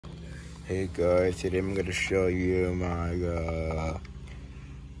Hey guys, today I'm going to show you my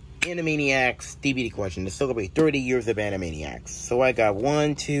Animaniacs DVD Collection to celebrate 30 years of Animaniacs. So I got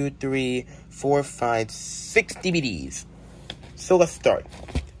 1, 2, 3, 4, 5, 6 DVDs. So let's start.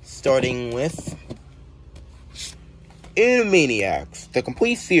 Starting with Animaniacs, the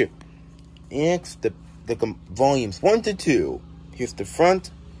complete series. Next, the volumes 1 to 2. Here's the front,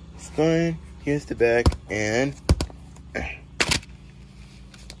 spine, here's the back, and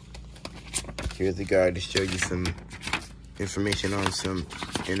here's the guide to show you some information on some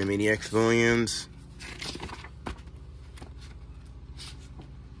Animaniacs volumes.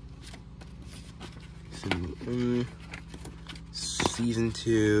 Season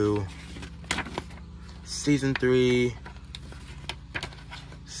 2, Season 3,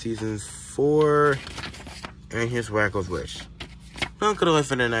 Season 4, and here's Wacko's Wish. Not gonna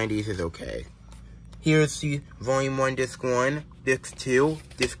live in the 90s is okay. Here's the Volume 1, Disc 1, Disc 2,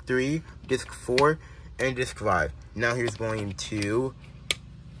 Disc 3, Disc 4, and Disc 5. Now here's Volume 2,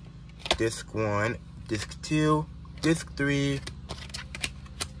 Disc 1, Disc 2, Disc 3,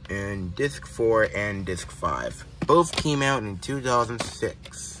 and Disc 4, and Disc 5. Both came out in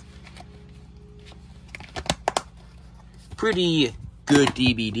 2006. Pretty good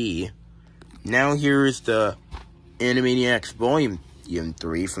DVD. Now here's the Animaniacs Volume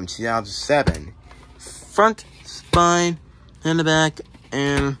 3 from 2007. Front, spine, and the back,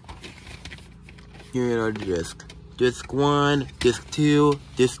 and here are the discs. Disc 1, Disc 2,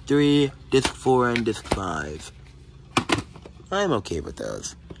 Disc 3, Disc 4, and Disc 5. I'm okay with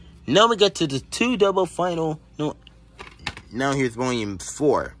those. Now we get to the two double final. No, now here's Volume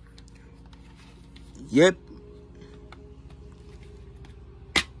 4. Yep.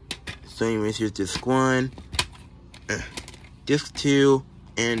 So anyways, here's Disc 1, Disc 2,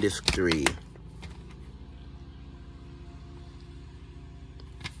 and Disc 3.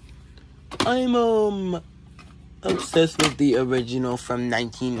 I'm obsessed with the original from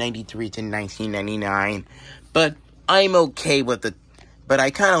 1993 to 1999, but I'm okay with it. But I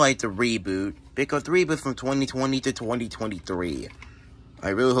kind of like the reboot, because the reboot from 2020 to 2023. I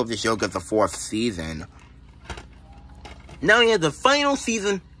really hope the show gets a 4th season. Now we have the final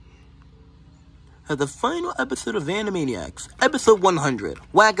season of the final episode of Animaniacs, episode 100,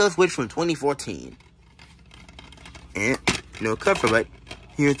 Wacko's Wish from 2014. And no cover, but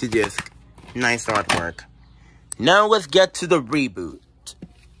here's the disc. Nice artwork. Now let's get to the reboot.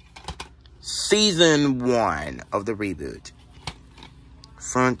 Season 1 of the reboot.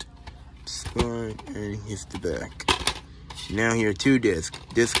 Front, spine, and here's the back. Now here are two discs.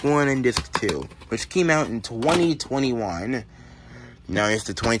 Disc 1 and Disc 2, which came out in 2021. Now here's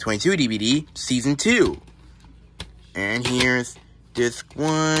the 2022 DVD, Season 2. And here's Disc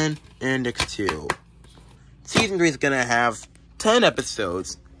 1 and Disc 2. Season 3 is gonna have 10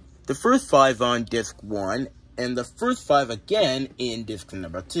 episodes. The first 5 on Disc 1, and the first 5 again in Disc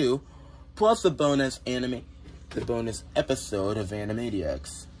number 2, plus the bonus episode of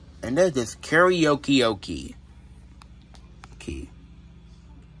Animaniacs. And that is Karaoke.